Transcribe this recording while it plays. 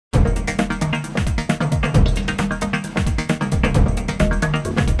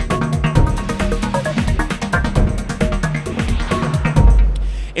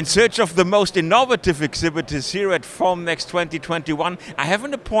In search of the most innovative exhibitors here at Formnext 2021, I have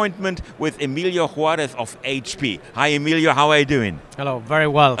an appointment with Emilio Juárez of HP. Hi Emilio, how are you doing? Hello, very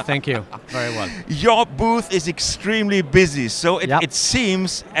well, thank you. Very well. Your booth is extremely busy, so it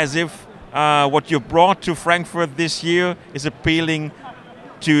seems as if what you brought to Frankfurt this year is appealing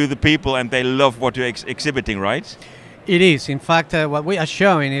to the people and they love what you're exhibiting, right? It is. In fact, what we are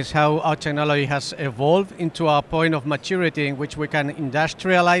showing is how our technology has evolved into a point of maturity in which we can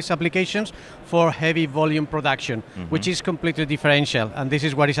industrialize applications for heavy volume production, which is completely differential, and this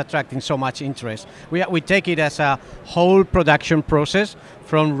is what is attracting so much interest. We take it as a whole production process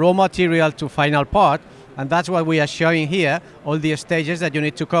from raw material to final part, and that's what we are showing here, all the stages that you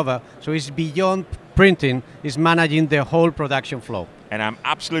need to cover. So it's beyond printing, it's managing the whole production flow. And I'm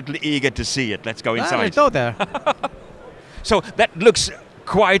absolutely eager to see it. Let's go inside. Let's go there. So that looks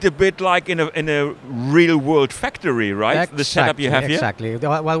quite a bit like in a real world factory, right? Exactly, the setup you have here? Exactly.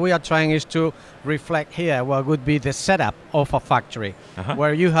 What we are trying is to reflect here what would be the setup of a factory,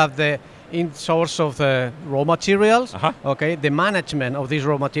 where you have the in-source of the raw materials, okay, the management of this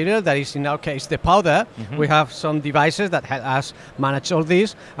raw material, that is in our case the powder. We have some devices that help us manage all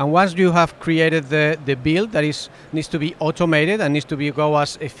this, and once you have created the build that needs to be automated and needs to go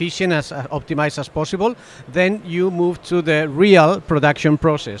as efficient, as optimized as possible, then you move to the real production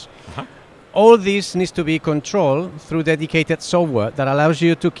process. All this needs to be controlled through dedicated software that allows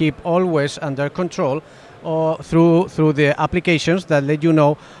you to keep always under control or through the applications that let you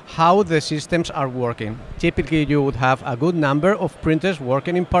know how the systems are working. Typically you would have a good number of printers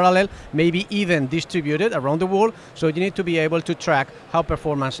working in parallel, maybe even distributed around the world, so you need to be able to track how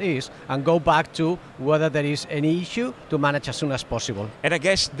performance is and go back to whether there is any issue to manage as soon as possible. And I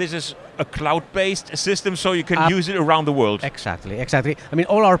guess this is a cloud-based system, so you can use it around the world. Exactly, exactly. I mean,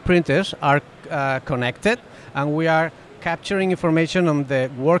 all our printers are connected, and we are capturing information on the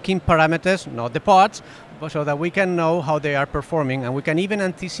working parameters, not the parts, but so that we can know how they are performing, and we can even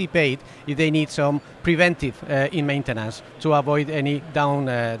anticipate if they need some preventive in maintenance to avoid any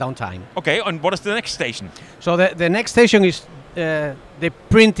downtime. Okay, and what is the next station? So the next station is the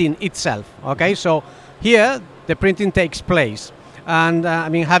printing itself. Okay, so here the printing takes place. And I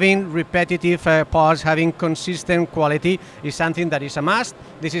mean, having repetitive parts, having consistent quality is something that is a must.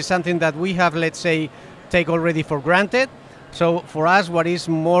 This is something that we have, let's say, take already for granted. So for us, what is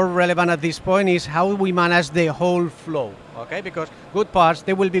more relevant at this point is how we manage the whole flow, okay? Because good parts,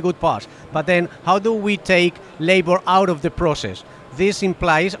 they will be good parts. But then how do we take labor out of the process? This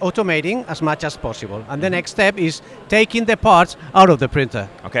implies automating as much as possible. And the next step is taking the parts out of the printer.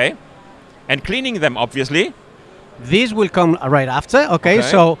 Okay. And cleaning them, obviously. This will come right after, okay?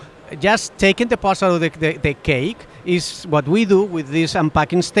 So just taking the parts out of the cake is what we do with this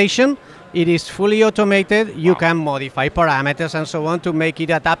unpacking station. It is fully automated. You can modify parameters and so on to make it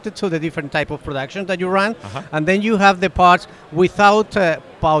adapted to the different type of production that you run. And then you have the parts without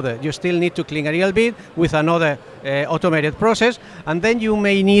powder. You still need to clean a little bit with another automated process. And then you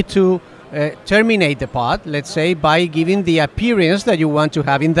may need to terminate the part, let's say, by giving the appearance that you want to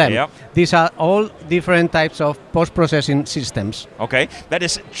have in them. These are all different types of post-processing systems. Okay, that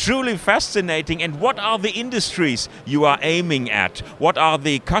is truly fascinating. And what are the industries you are aiming at? What are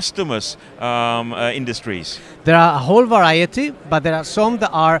the customers' industries? There are a whole variety, but there are some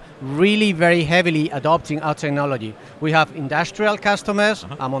that are really very heavily adopting our technology. We have industrial customers,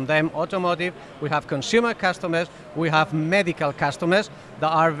 among them automotive. We have consumer customers. We have medical customers that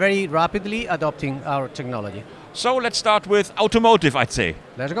are very rapidly adopting our technology. So let's start with automotive, I'd say.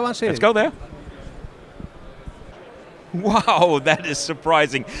 Let's go and see. Let's go there. Wow, that is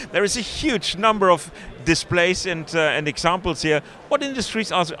surprising. There is a huge number of displays and examples here. What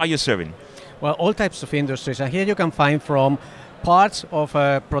industries are you serving? Well, all types of industries. And here you can find from parts of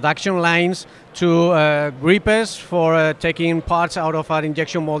production lines to grippers for taking parts out of an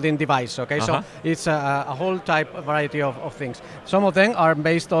injection molding device. Okay, so it's a whole variety of things. Some of them are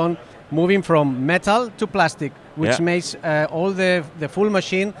based on moving from metal to plastic, which makes all the full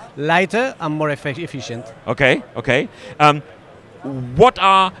machine lighter and more efficient. Okay, okay. What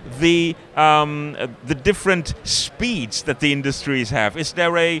are the different speeds that the industries have? Is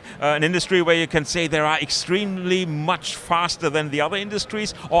there an industry where you can say they are extremely much faster than the other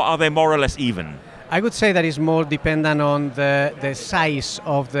industries, or are they more or less even? I would say that it's more dependent on the size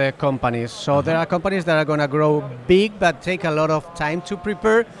of the companies. So there are companies that are going to grow big but take a lot of time to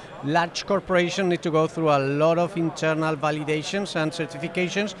prepare. Large corporations need to go through a lot of internal validations and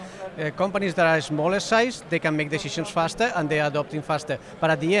certifications. Companies that are smaller size, they can make decisions faster and they are adopting faster.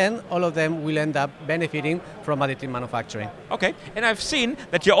 But at the end, all of them will end up benefiting from additive manufacturing. Okay, and I've seen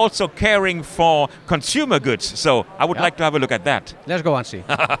that you're also caring for consumer goods, so I would like to have a look at that. Let's go and see.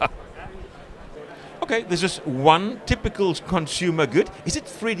 Okay, this is one typical consumer good. Is it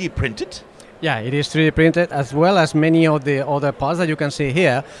 3D printed? Yeah, it is 3D printed, as well as many of the other parts that you can see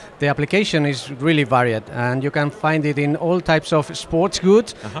here. The application is really varied, and you can find it in all types of sports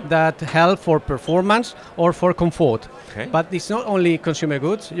goods that help for performance or for comfort. Okay. But it's not only consumer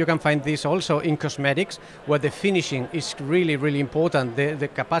goods. You can find this also in cosmetics, where the finishing is really, really important. The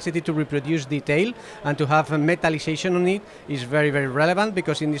capacity to reproduce detail and to have a metallization on it is very, very relevant,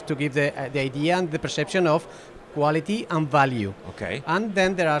 because it needs to give the idea and the perception of quality and value. Okay. And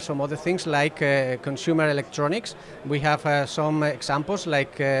then there are some other things like consumer electronics. We have some examples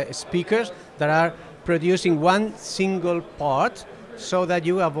like speakers that are producing one single part so that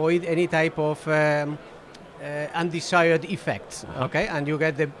you avoid any type of undesired effects, okay? And you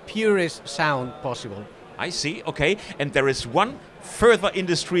get the purest sound possible. I see, okay. And there is one further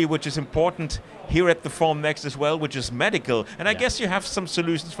industry which is important here at the Formnext as well, which is medical. And I guess you have some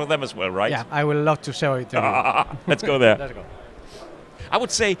solutions for them as well, right? Yeah, I would love to show it to you. Let's go there. Let's go. I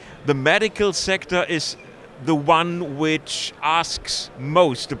would say the medical sector is the one which asks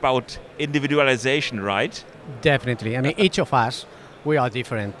most about individualization, right? Definitely. I mean, each of us, we are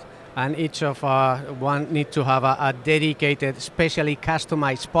different. And each of one need to have a dedicated, specially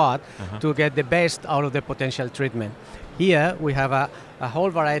customized part to get the best out of the potential treatment. Here we have a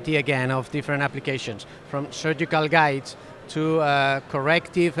whole variety again of different applications, from surgical guides to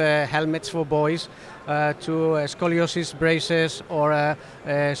corrective helmets for boys, to scoliosis braces or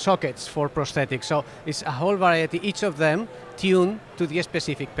sockets for prosthetics. So it's a whole variety, each of them tuned to the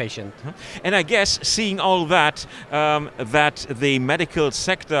specific patient. And I guess seeing all that, that the medical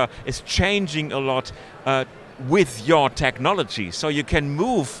sector is changing a lot with your technology. So you can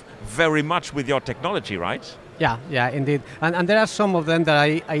move very much with your technology, right? Yeah, indeed. And there are some of them that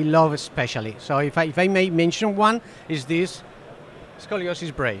I love especially. So if I may mention one, is this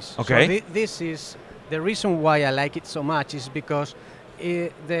scoliosis brace. Okay. So this is the reason why I like it so much, is because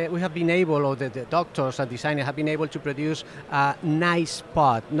we have been able, or the doctors and designers have been able to produce a nice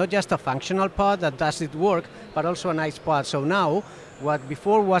part, not just a functional part that does it work, but also a nice part. So now, what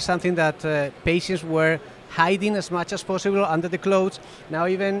before was something that patients were hiding as much as possible under the clothes, now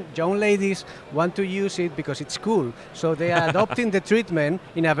even young ladies want to use it because it's cool. So they are adopting the treatment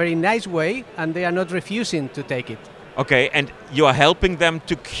in a very nice way, and they are not refusing to take it. Okay, and you are helping them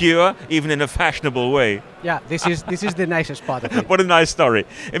to cure even in a fashionable way. Yeah, this is the nicest part of it. What a nice story.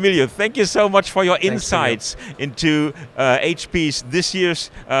 Emilio, thank you so much for your insights into HP's this year's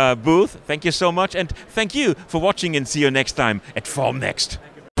booth. Thank you so much, and thank you for watching, and see you next time at Formnext.